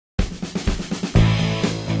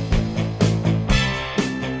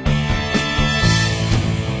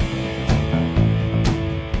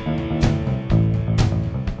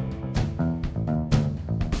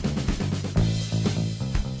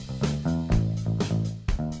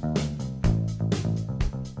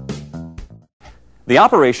The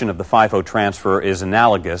operation of the FIFO transfer is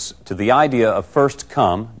analogous to the idea of first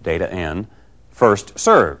come, data in, first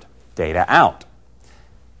served, data out.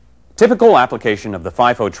 Typical application of the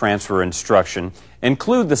FIFO transfer instruction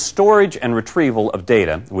include the storage and retrieval of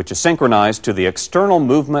data, which is synchronized to the external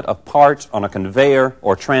movement of parts on a conveyor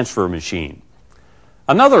or transfer machine.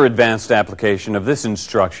 Another advanced application of this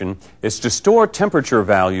instruction is to store temperature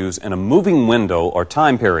values in a moving window or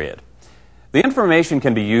time period. The information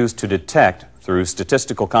can be used to detect, through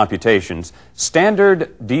statistical computations,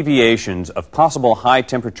 standard deviations of possible high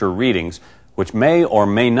temperature readings which may or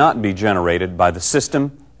may not be generated by the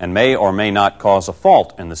system and may or may not cause a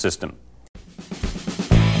fault in the system.